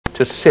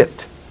to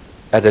sit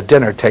at a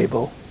dinner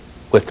table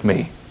with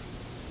me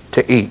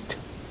to eat.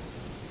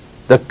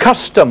 The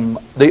custom,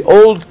 the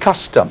old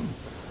custom,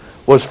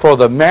 was for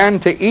the man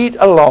to eat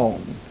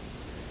alone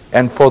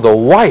and for the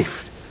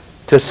wife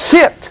to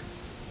sit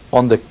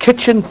on the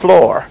kitchen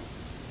floor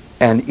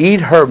and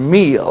eat her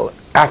meal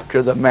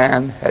after the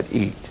man had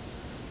eaten.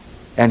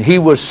 And he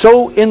was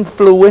so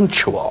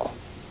influential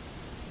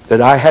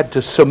that I had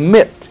to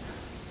submit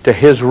to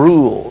his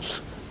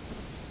rules.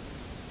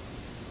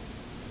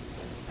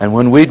 And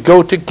when we'd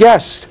go to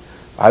guests,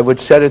 I would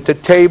sit at the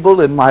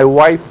table and my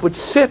wife would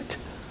sit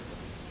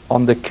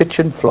on the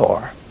kitchen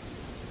floor.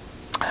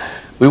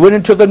 We went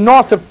into the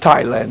north of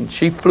Thailand.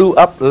 She flew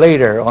up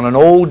later on an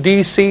old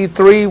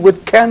DC-3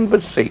 with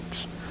canvas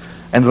seats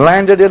and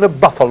landed in a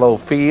buffalo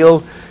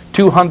field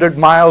 200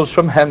 miles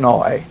from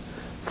Hanoi.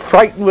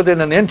 Frightened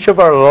within an inch of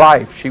her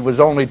life. She was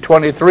only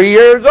 23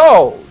 years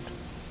old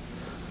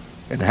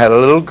and had a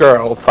little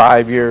girl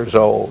 5 years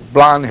old,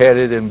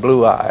 blonde-headed and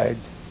blue-eyed.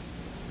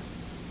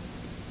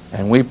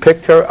 And we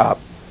picked her up.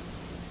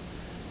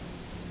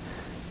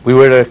 We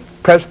were at a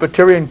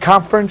Presbyterian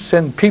conference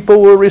and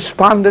people were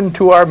responding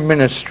to our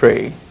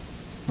ministry,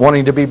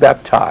 wanting to be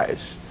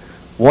baptized,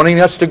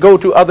 wanting us to go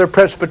to other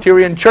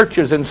Presbyterian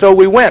churches, and so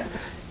we went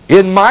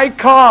in my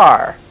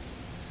car.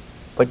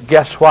 But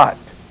guess what?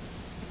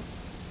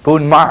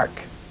 Boone Mark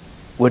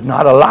would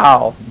not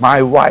allow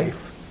my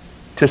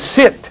wife to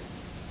sit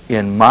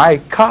in my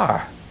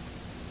car.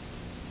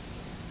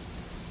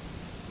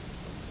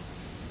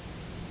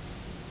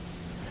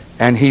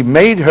 And he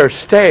made her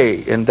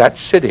stay in that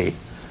city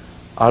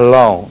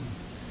alone,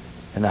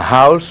 in a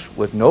house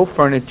with no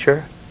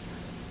furniture,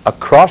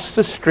 across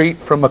the street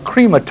from a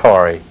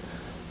crematory,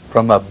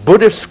 from a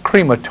Buddhist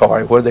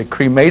crematory where they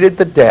cremated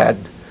the dead.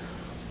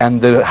 And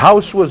the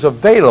house was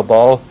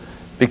available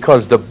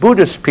because the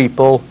Buddhist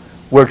people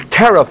were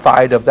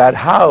terrified of that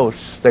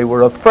house. They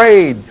were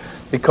afraid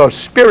because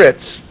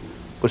spirits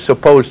were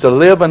supposed to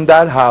live in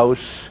that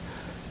house.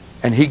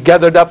 And he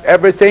gathered up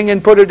everything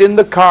and put it in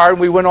the car, and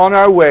we went on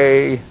our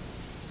way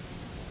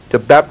to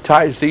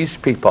baptize these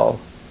people.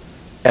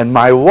 And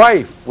my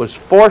wife was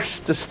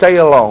forced to stay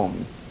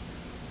alone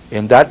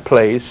in that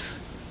place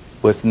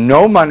with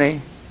no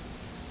money,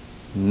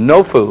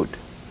 no food.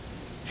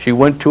 She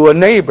went to a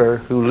neighbor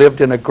who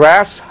lived in a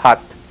grass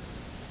hut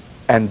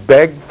and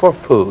begged for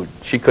food.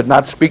 She could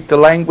not speak the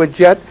language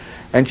yet,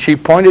 and she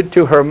pointed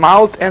to her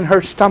mouth and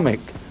her stomach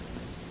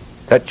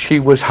that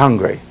she was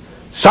hungry.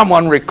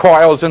 Someone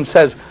recoils and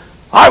says,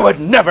 I would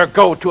never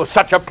go to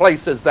such a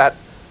place as that.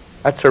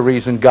 That's the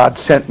reason God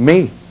sent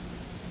me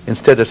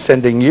instead of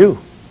sending you.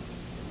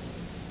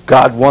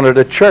 God wanted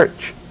a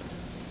church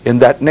in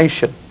that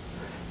nation.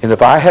 And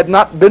if I had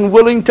not been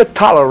willing to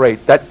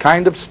tolerate that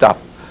kind of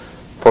stuff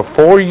for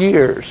 4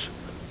 years,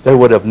 there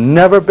would have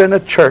never been a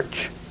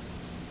church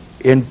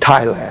in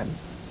Thailand.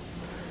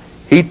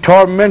 He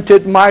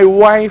tormented my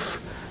wife,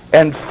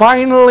 and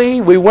finally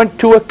we went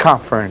to a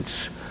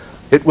conference.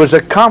 It was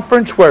a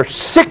conference where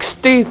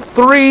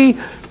 63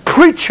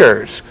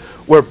 preachers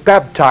were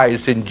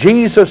baptized in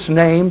Jesus'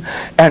 name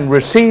and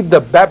received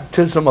the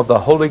baptism of the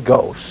Holy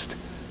Ghost.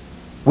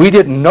 We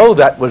didn't know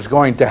that was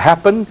going to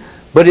happen,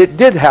 but it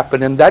did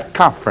happen in that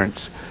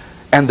conference.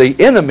 And the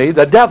enemy,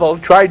 the devil,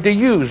 tried to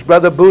use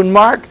Brother Boone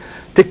Mark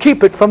to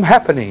keep it from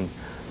happening.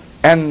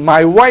 And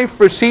my wife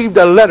received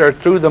a letter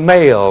through the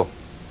mail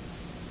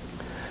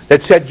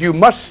that said, you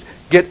must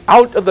get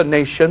out of the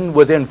nation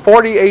within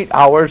 48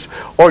 hours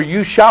or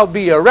you shall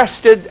be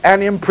arrested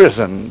and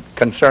imprisoned,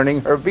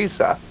 concerning her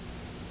visa.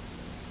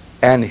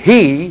 And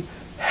he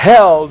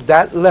held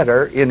that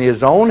letter in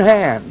his own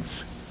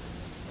hands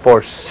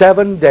for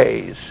 7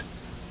 days.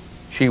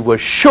 She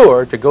was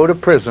sure to go to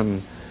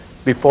prison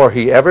before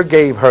he ever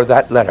gave her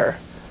that letter.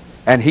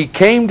 And he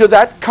came to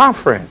that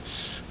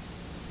conference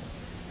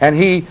and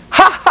he,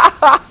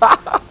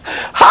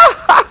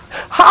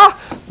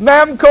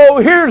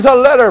 Mamco, here's a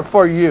letter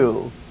for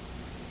you,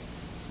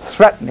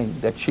 threatening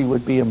that she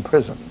would be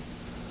imprisoned.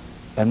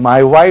 And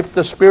my wife,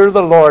 the Spirit of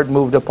the Lord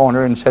moved upon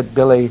her and said,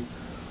 Billy,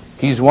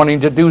 he's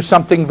wanting to do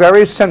something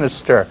very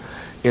sinister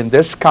in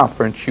this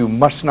conference. You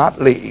must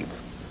not leave.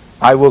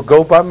 I will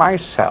go by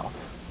myself.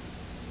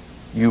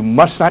 You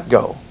must not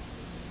go.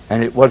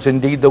 And it was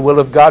indeed the will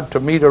of God for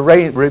me to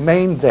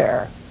remain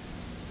there.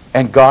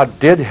 And God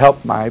did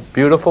help my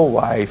beautiful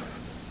wife,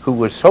 who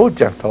was so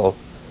gentle,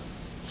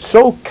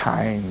 so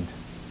kind,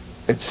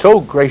 and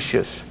so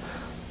gracious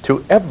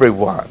to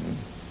everyone.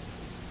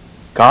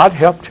 God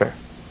helped her.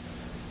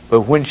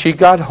 But when she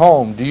got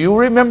home, do you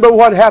remember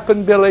what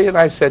happened, Billy? And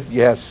I said,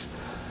 yes,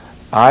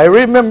 I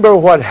remember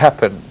what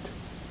happened.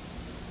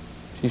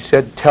 She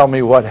said, tell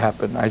me what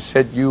happened. I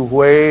said, you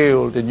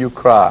wailed and you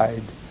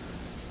cried.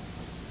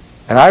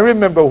 And I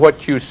remember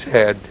what you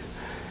said.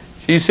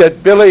 She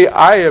said, Billy,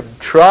 I am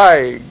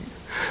trying.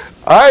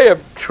 I am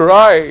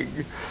trying.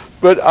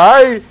 But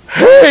I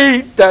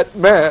hate that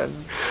man.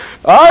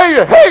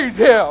 I hate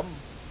him.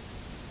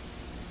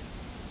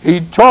 He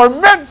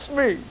torments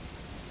me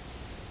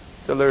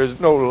till there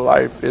is no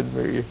life in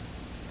me.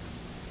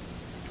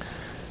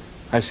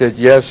 I said,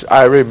 yes,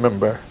 I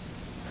remember.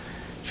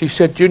 She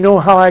said, do you know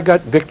how I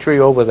got victory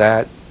over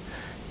that?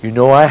 You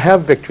know I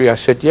have victory. I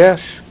said,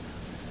 yes.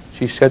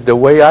 She said, the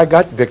way I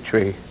got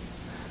victory,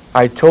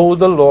 I told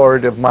the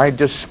Lord of my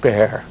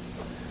despair,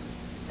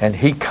 and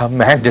he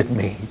commanded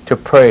me to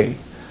pray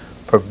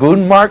for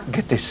Boone Mark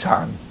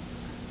Gittison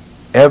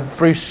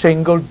every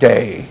single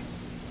day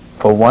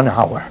for 1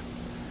 hour.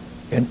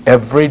 And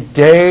every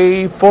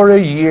day for a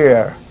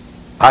year,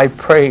 I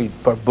prayed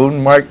for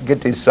Boone Mark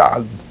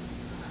Gittison.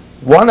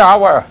 1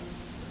 hour.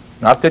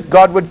 Not that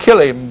God would kill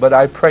him, but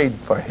I prayed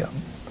for him.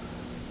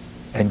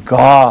 And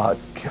God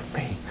gave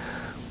me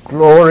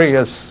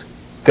glorious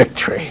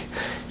victory.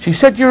 She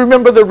said, you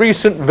remember the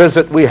recent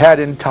visit we had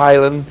in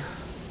Thailand?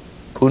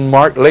 Boone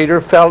Mark later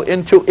fell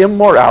into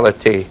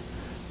immorality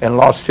and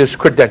lost his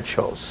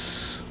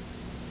credentials.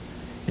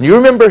 And you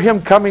remember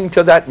him coming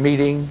to that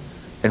meeting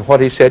and what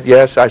he said?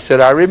 Yes, I said,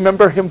 I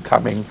remember him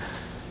coming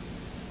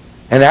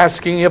and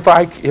asking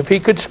if he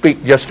could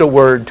speak just a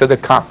word to the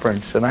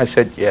conference. And I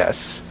said,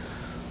 yes.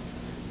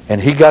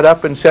 And he got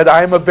up and said,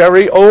 I am a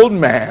very old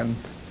man.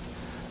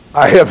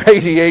 I am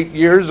 88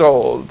 years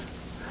old.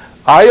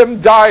 I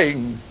am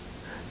dying,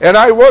 and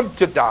I want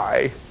to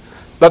die.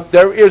 But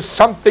there is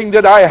something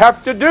that I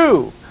have to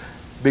do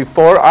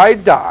before I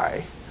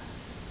die.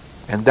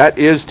 And that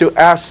is to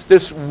ask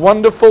this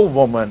wonderful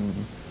woman,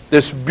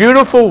 this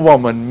beautiful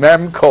woman,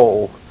 Ma'am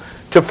Cole,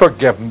 to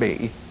forgive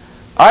me.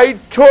 I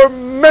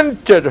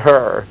tormented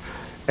her,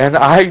 and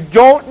I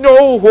don't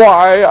know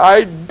why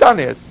I done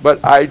it,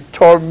 but I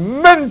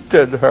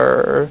tormented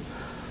her,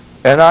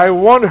 and I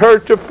want her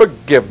to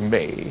forgive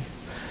me.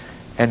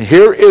 And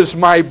here is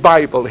my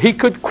Bible. He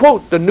could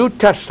quote the New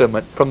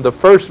Testament from the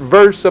first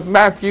verse of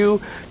Matthew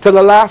to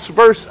the last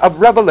verse of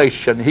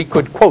Revelation. He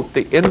could quote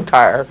the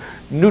entire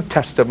New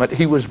Testament.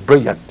 He was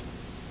brilliant.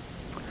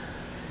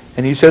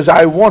 And he says,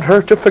 I want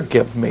her to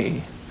forgive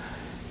me.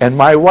 And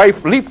my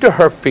wife leaped to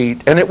her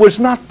feet, and it was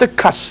not the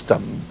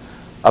custom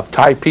of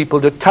Thai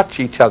people to touch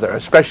each other,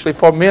 especially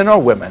for men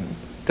or women,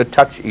 to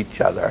touch each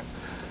other.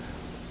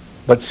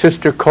 But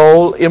Sister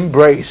Cole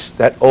embraced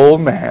that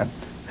old man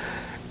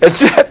and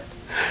said,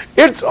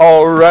 it's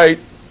all right,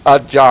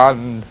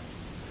 John.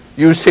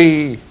 You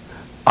see,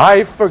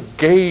 I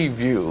forgave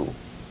you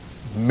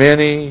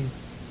many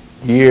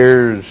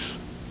years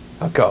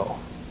ago.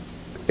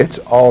 It's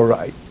all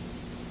right.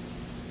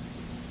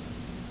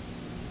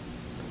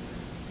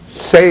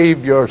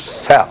 Save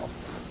yourself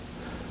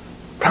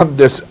from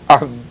this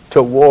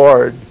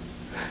untoward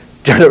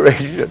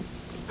generation.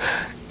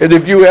 And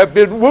if you have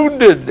been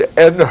wounded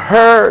and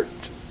hurt,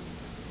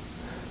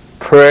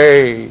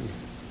 pray.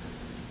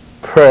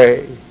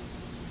 Pray.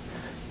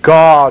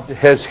 God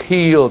has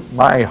healed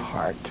my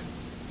heart.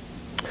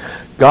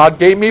 God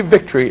gave me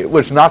victory. It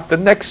was not the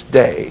next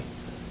day.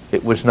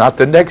 It was not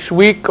the next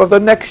week or the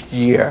next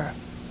year.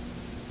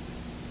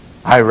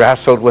 I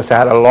wrestled with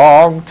that a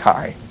long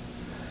time.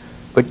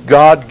 But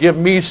God gave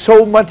me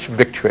so much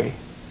victory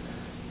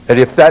that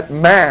if that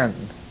man,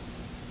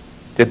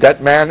 did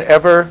that man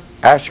ever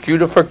ask you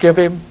to forgive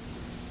him?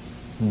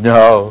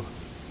 No.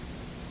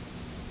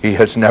 He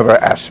has never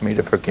asked me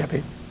to forgive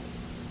him.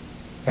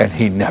 And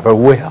he never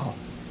will.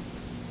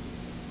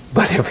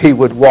 But if he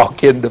would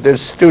walk into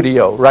this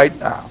studio right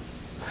now,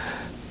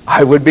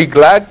 I would be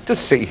glad to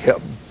see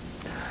him.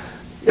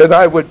 And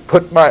I would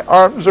put my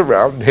arms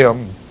around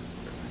him,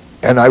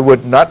 and I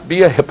would not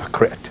be a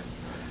hypocrite,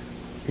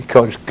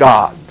 because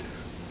God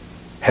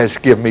has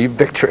given me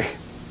victory.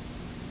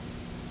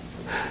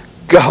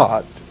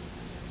 God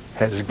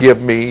has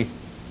given me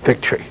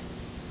victory.